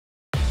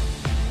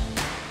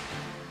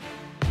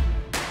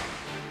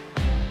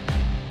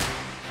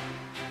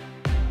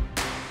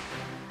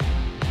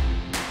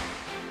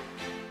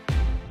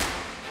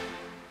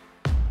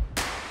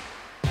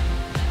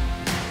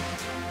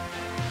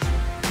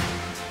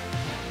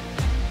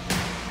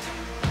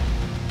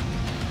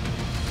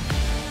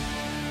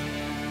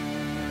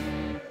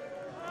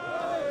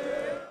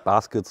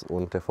Baskets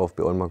und der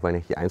VfB Oldenburg waren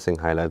nicht die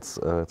einzigen Highlights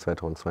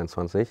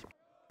 2022.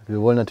 Wir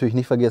wollen natürlich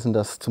nicht vergessen,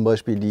 dass zum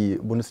Beispiel die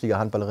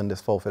Bundesliga-Handballerinnen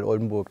des VfL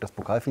Oldenburg das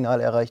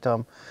Pokalfinale erreicht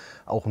haben.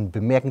 Auch ein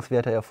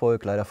bemerkenswerter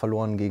Erfolg, leider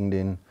verloren gegen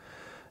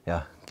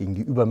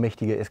die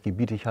übermächtige SG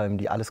Bietigheim,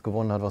 die alles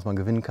gewonnen hat, was man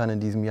gewinnen kann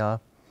in diesem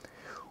Jahr.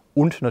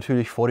 Und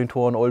natürlich vor den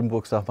Toren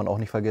Oldenburgs darf man auch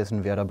nicht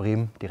vergessen, Werder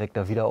Bremen,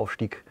 direkter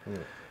Wiederaufstieg.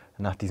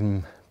 Nach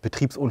diesem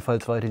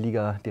Betriebsunfall zweite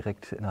Liga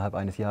direkt innerhalb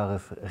eines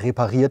Jahres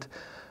repariert.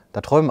 Da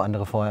träumen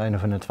andere Vereine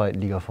von der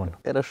zweiten Liga von.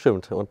 Ja, das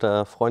stimmt. Und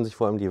da freuen sich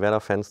vor allem die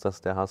Werder-Fans, dass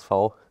der HSV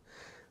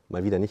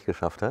mal wieder nicht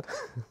geschafft hat,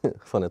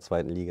 von der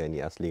zweiten Liga in die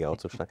erste Liga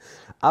aufzusteigen.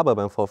 Aber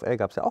beim VfL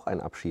gab es ja auch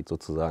einen Abschied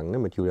sozusagen, ne,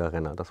 mit Julia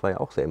Renner. Das war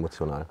ja auch sehr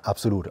emotional.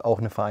 Absolut. Auch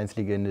eine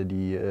Vereinslegende,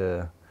 die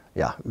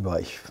ich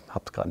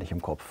habe es gerade nicht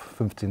im Kopf,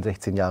 15,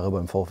 16 Jahre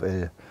beim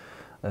VfL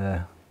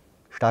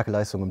starke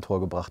Leistung im Tor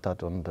gebracht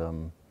hat. Und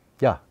ein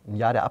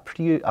Jahr der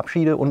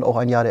Abschiede und auch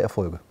ein Jahr der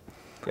Erfolge.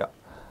 Ja.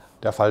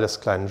 Der Fall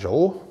des kleinen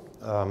Joe,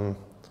 ein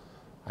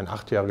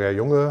 8-jähriger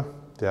Junge,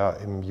 der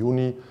im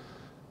Juni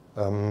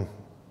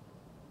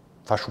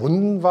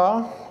verschwunden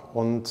war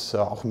und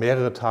auch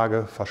mehrere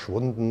Tage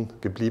verschwunden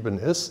geblieben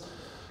ist.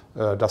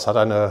 Das hat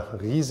eine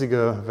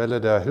riesige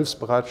Welle der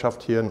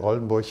Hilfsbereitschaft hier in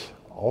Oldenburg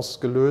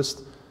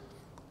ausgelöst,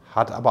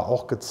 hat aber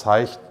auch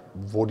gezeigt,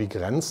 wo die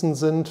Grenzen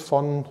sind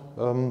von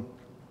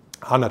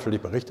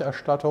natürlich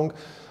Berichterstattung,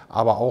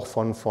 aber auch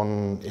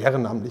von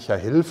ehrenamtlicher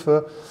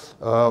Hilfe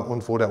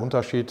und wo der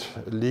Unterschied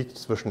liegt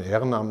zwischen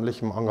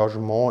ehrenamtlichem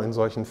Engagement in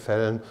solchen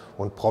Fällen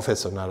und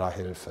professioneller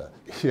Hilfe.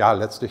 Ja,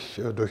 letztlich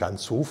durch einen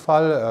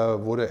Zufall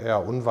wurde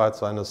er unweit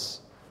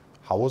seines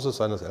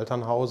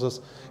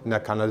Elternhauses in der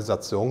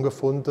Kanalisation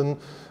gefunden,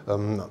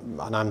 an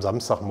einem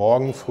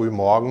Samstagmorgen, früh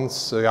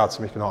morgens,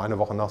 ziemlich genau eine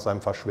Woche nach seinem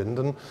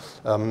Verschwinden,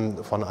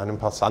 von einem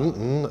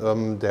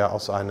Passanten, der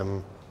aus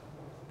einem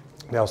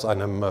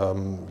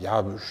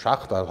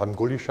Schacht, also einem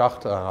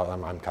Gullischacht,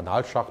 einem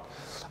Kanalschacht,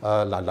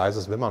 ein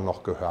leises Wimmern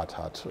noch gehört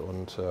hat.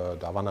 Und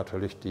da war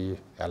natürlich die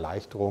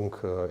Erleichterung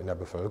in der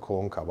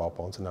Bevölkerung, aber auch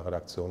bei uns in der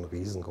Redaktion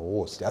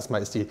riesengroß.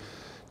 Erstmal ist die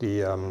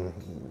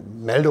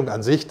Meldung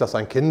an sich, dass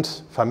ein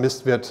Kind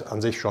vermisst wird,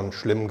 an sich schon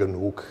schlimm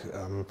genug.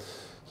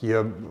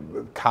 Hier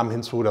kam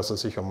hinzu, dass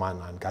es sich um ein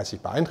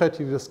geistig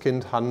beeinträchtigtes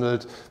Kind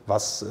handelt,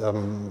 was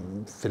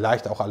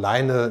vielleicht auch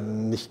alleine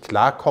nicht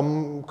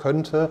klarkommen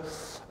könnte.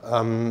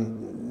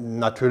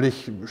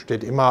 Natürlich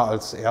steht immer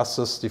als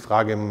erstes die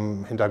Frage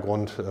im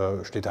Hintergrund,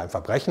 steht da ein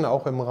Verbrechen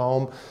auch im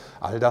Raum?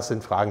 All das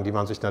sind Fragen, die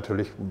man sich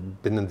natürlich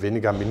binnen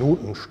weniger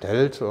Minuten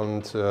stellt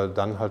und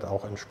dann halt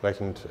auch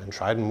entsprechend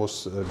entscheiden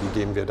muss, wie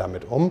gehen wir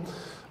damit um.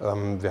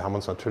 Wir haben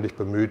uns natürlich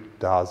bemüht,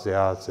 da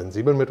sehr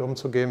sensibel mit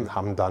umzugehen,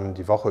 haben dann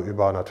die Woche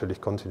über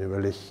natürlich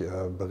kontinuierlich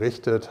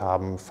berichtet,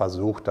 haben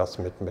versucht, das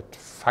mit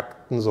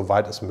Fakten,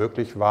 soweit es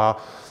möglich war,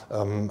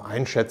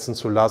 einschätzen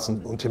zu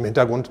lassen und im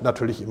Hintergrund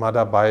natürlich immer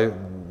dabei,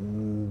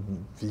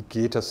 wie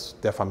geht es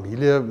der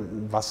Familie,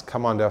 was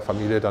kann man der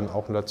Familie dann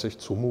auch letztlich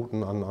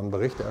zumuten an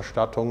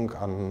Berichterstattung,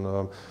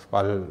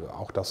 weil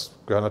auch das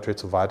gehört natürlich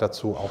so weit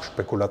dazu, auch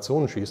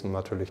Spekulationen schießen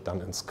natürlich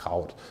dann ins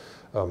Kraut.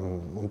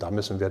 Und da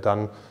müssen wir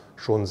dann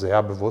schon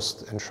sehr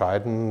bewusst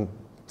entscheiden,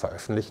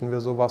 veröffentlichen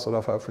wir sowas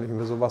oder veröffentlichen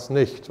wir sowas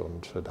nicht.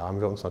 Und da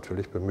haben wir uns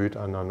natürlich bemüht,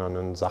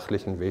 einen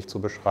sachlichen Weg zu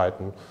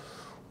beschreiten.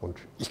 Und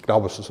ich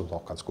glaube, es ist uns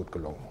auch ganz gut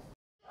gelungen.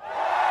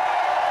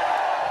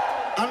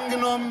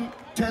 Angenommen,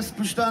 Test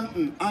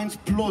bestanden,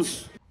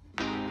 1+.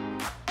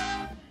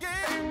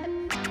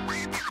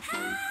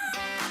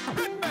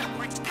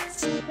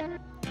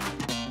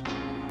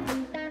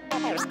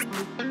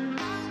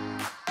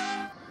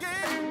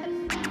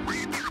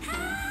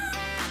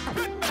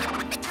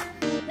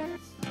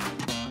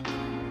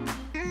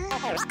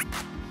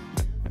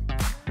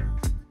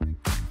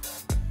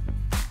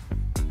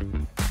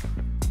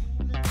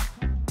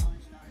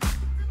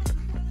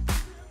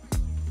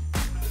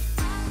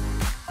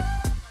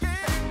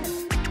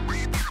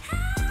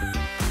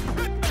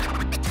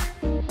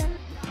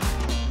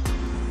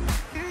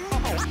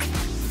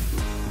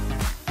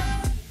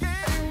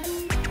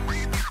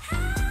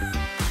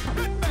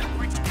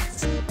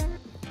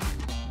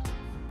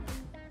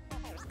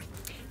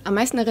 Am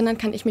meisten erinnern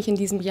kann ich mich in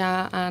diesem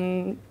Jahr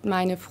an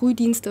meine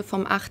Frühdienste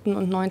vom 8.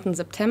 und 9.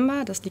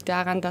 September. Das liegt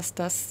daran, dass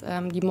das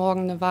die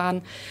Morgende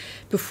waren,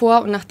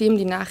 bevor und nachdem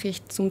die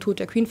Nachricht zum Tod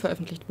der Queen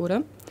veröffentlicht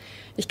wurde.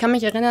 Ich kann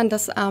mich erinnern,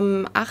 dass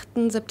am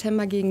 8.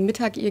 September gegen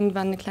Mittag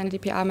irgendwann eine kleine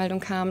DPA-Meldung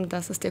kam,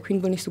 dass es der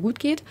Queen wohl nicht so gut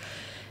geht.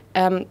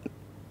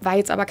 War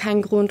jetzt aber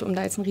kein Grund, um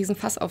da jetzt einen riesen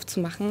Fass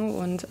aufzumachen.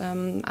 Und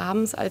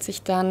abends, als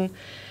ich dann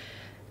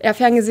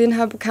ferngesehen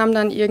habe, kam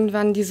dann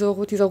irgendwann dieser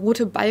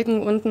rote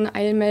Balken unten,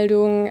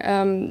 Eilmeldung,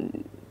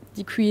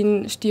 die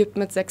Queen stirbt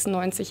mit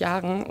 96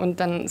 Jahren. Und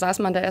dann saß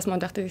man da erstmal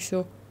und dachte sich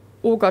so,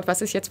 oh Gott,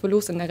 was ist jetzt wohl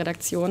los in der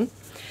Redaktion?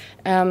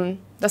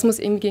 Das muss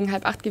irgendwie gegen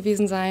 7:30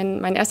 gewesen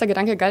sein. Mein erster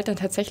Gedanke galt dann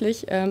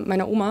tatsächlich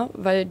meiner Oma,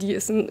 weil die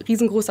ist ein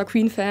riesengroßer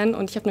Queen-Fan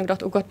und ich habe mir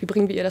gedacht, oh Gott, wie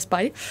bringen wir ihr das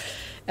bei?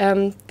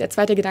 Der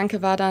zweite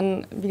Gedanke war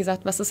dann, wie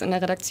gesagt, was ist in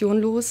der Redaktion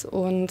los?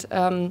 Und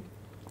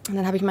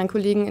dann habe ich meinen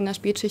Kollegen in der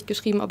Spätschicht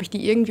geschrieben, ob ich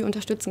die irgendwie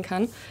unterstützen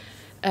kann.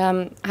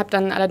 Habe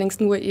dann allerdings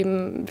nur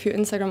eben für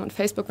Instagram und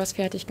Facebook was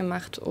fertig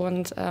gemacht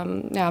und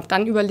habe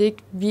dann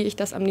überlegt, wie ich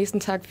das am nächsten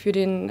Tag für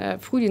den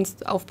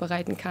Frühdienst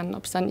aufbereiten kann.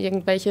 Ob es dann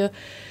irgendwelche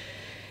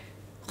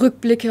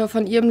Rückblicke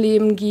von ihrem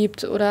Leben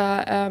gibt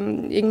oder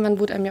irgendwann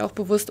wurde einem ja auch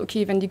bewusst,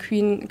 okay, wenn die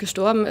Queen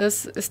gestorben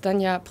ist, ist dann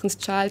ja Prinz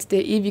Charles,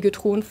 der ewige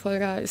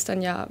Thronfolger, ist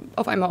dann ja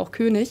auf einmal auch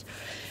König.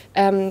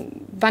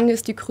 Wann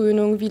ist die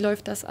Krönung, wie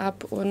läuft das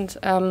ab? Und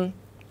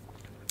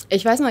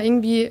ich weiß noch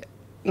irgendwie,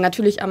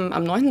 natürlich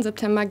am 9.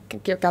 September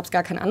gab es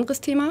gar kein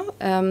anderes Thema.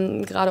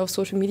 Gerade auf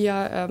Social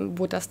Media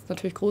wurde das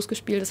natürlich groß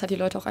gespielt, das hat die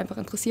Leute auch einfach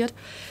interessiert.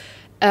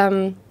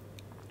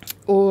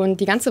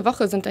 Und die ganze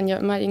Woche sind dann ja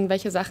immer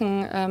irgendwelche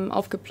Sachen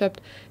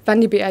aufgeplöppt, wann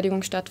die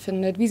Beerdigung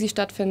stattfindet, wie sie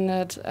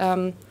stattfindet.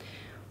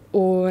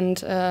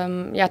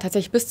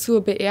 Tatsächlich bis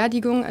zur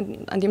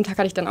Beerdigung, an dem Tag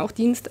hatte ich dann auch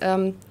Dienst,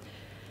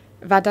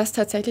 war das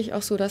tatsächlich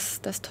auch so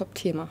das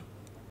Top-Thema.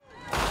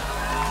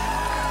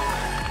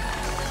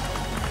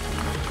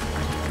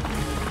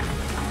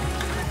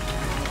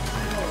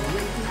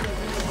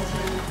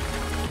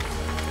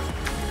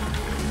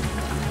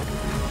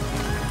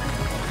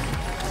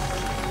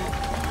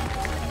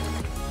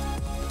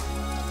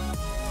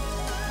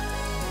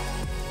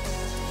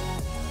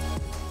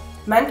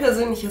 Mein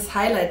persönliches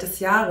Highlight des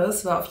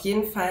Jahres war auf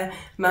jeden Fall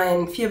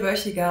mein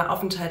 4-wöchiger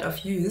Aufenthalt auf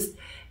Jüst.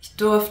 Ich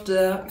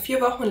durfte 4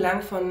 Wochen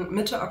lang von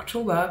Mitte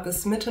Oktober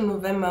bis Mitte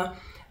November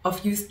auf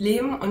Jüst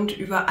leben und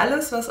über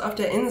alles, was auf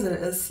der Insel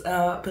ist,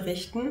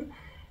 berichten.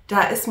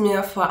 Da ist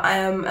mir vor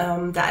allem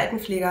der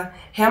Altenpfleger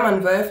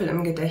Hermann Wölfel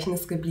im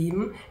Gedächtnis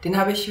geblieben. Den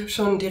habe ich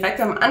schon direkt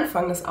am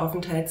Anfang des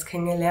Aufenthalts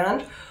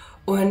kennengelernt.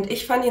 Und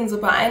ich fand ihn so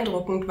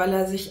beeindruckend, weil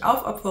er sich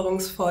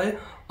aufopferungsvoll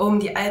um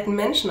die alten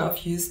Menschen auf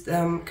Jüst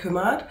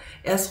kümmert.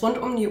 Er ist rund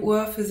um die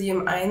Uhr für sie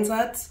im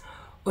Einsatz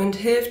und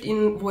hilft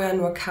ihnen, wo er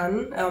nur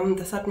kann.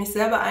 Das hat mich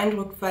sehr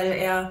beeindruckt, weil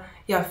er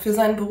ja für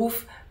seinen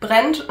Beruf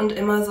brennt und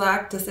immer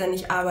sagt, dass er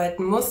nicht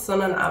arbeiten muss,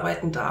 sondern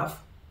arbeiten darf.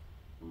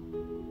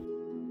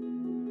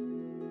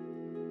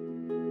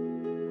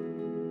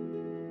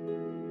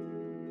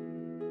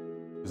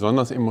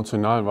 Besonders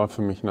emotional war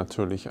für mich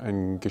natürlich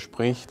ein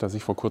Gespräch, das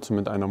ich vor kurzem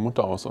mit einer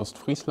Mutter aus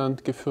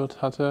Ostfriesland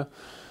geführt hatte.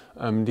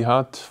 Die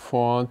hat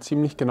vor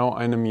ziemlich genau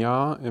einem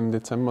Jahr, im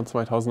Dezember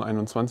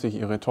 2021,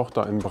 ihre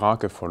Tochter in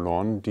Brake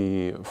verloren.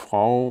 Die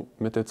Frau,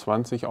 Mitte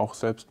 20, auch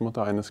selbst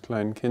Mutter eines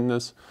kleinen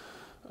Kindes,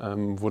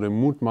 wurde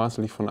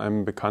mutmaßlich von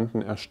einem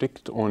Bekannten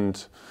erstickt.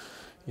 Und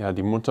ja,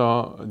 die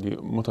Mutter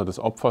des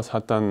Opfers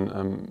hat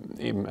dann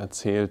eben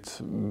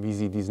erzählt, wie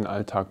sie diesen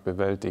Alltag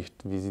bewältigt,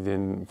 wie sie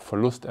den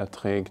Verlust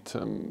erträgt,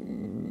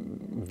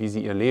 wie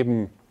sie ihr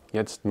Leben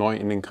jetzt neu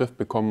in den Griff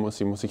bekommen muss.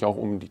 Sie muss sich auch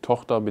um die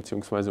Tochter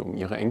bzw. um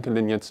ihre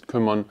Enkelin jetzt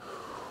kümmern.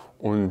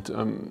 Und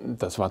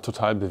das war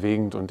total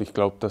bewegend und ich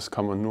glaube, das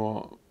kann man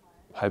nur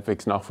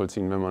halbwegs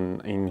nachvollziehen, wenn man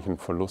einen ähnlichen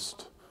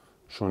Verlust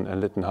schon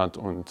erlitten hat.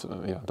 Und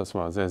ja, das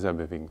war sehr, sehr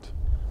bewegend.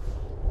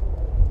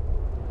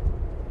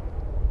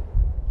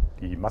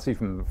 Die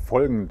massiven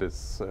Folgen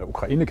des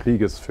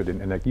Ukraine-Krieges für den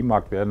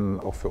Energiemarkt werden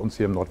auch für uns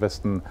hier im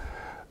Nordwesten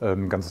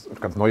ganz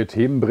neue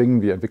Themen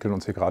bringen. Wir entwickeln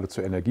uns hier gerade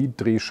zur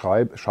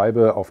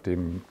Energiedrehscheibe auf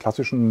dem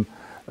klassischen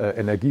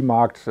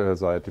Energiemarkt.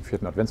 Seit dem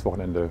 4.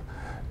 Adventswochenende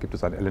gibt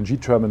es ein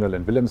LNG-Terminal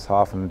in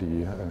Wilhelmshaven.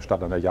 Die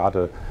Stadt an der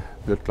Jade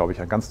wird, glaube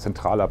ich, ein ganz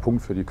zentraler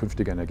Punkt für die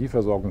künftige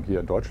Energieversorgung hier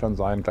in Deutschland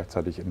sein.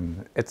 Gleichzeitig in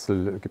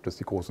Etzel gibt es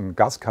die großen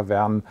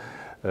Gaskavernen,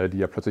 die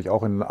ja plötzlich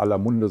auch in aller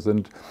Munde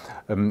sind.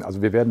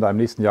 Also wir werden da im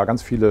nächsten Jahr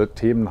ganz viele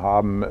Themen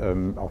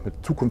haben, auch mit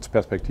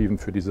Zukunftsperspektiven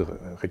für diese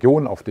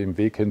Region auf dem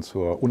Weg hin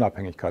zur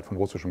Unabhängigkeit von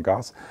russischem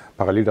Gas.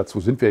 Parallel dazu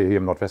sind wir hier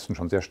im Nordwesten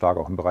schon sehr stark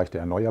auch im Bereich der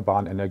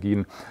erneuerbaren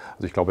Energien.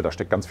 Also ich glaube, da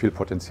steckt ganz viel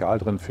Potenzial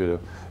drin für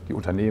die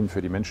Unternehmen,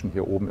 für die Menschen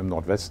hier oben im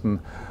Nordwesten.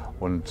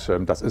 Und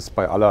das ist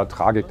bei aller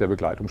Tragik der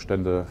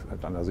Begleitumstände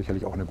dann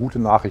sicherlich auch eine gute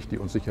Nachricht, die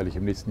uns sicherlich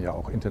im nächsten Jahr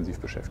auch intensiv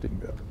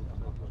beschäftigen wird.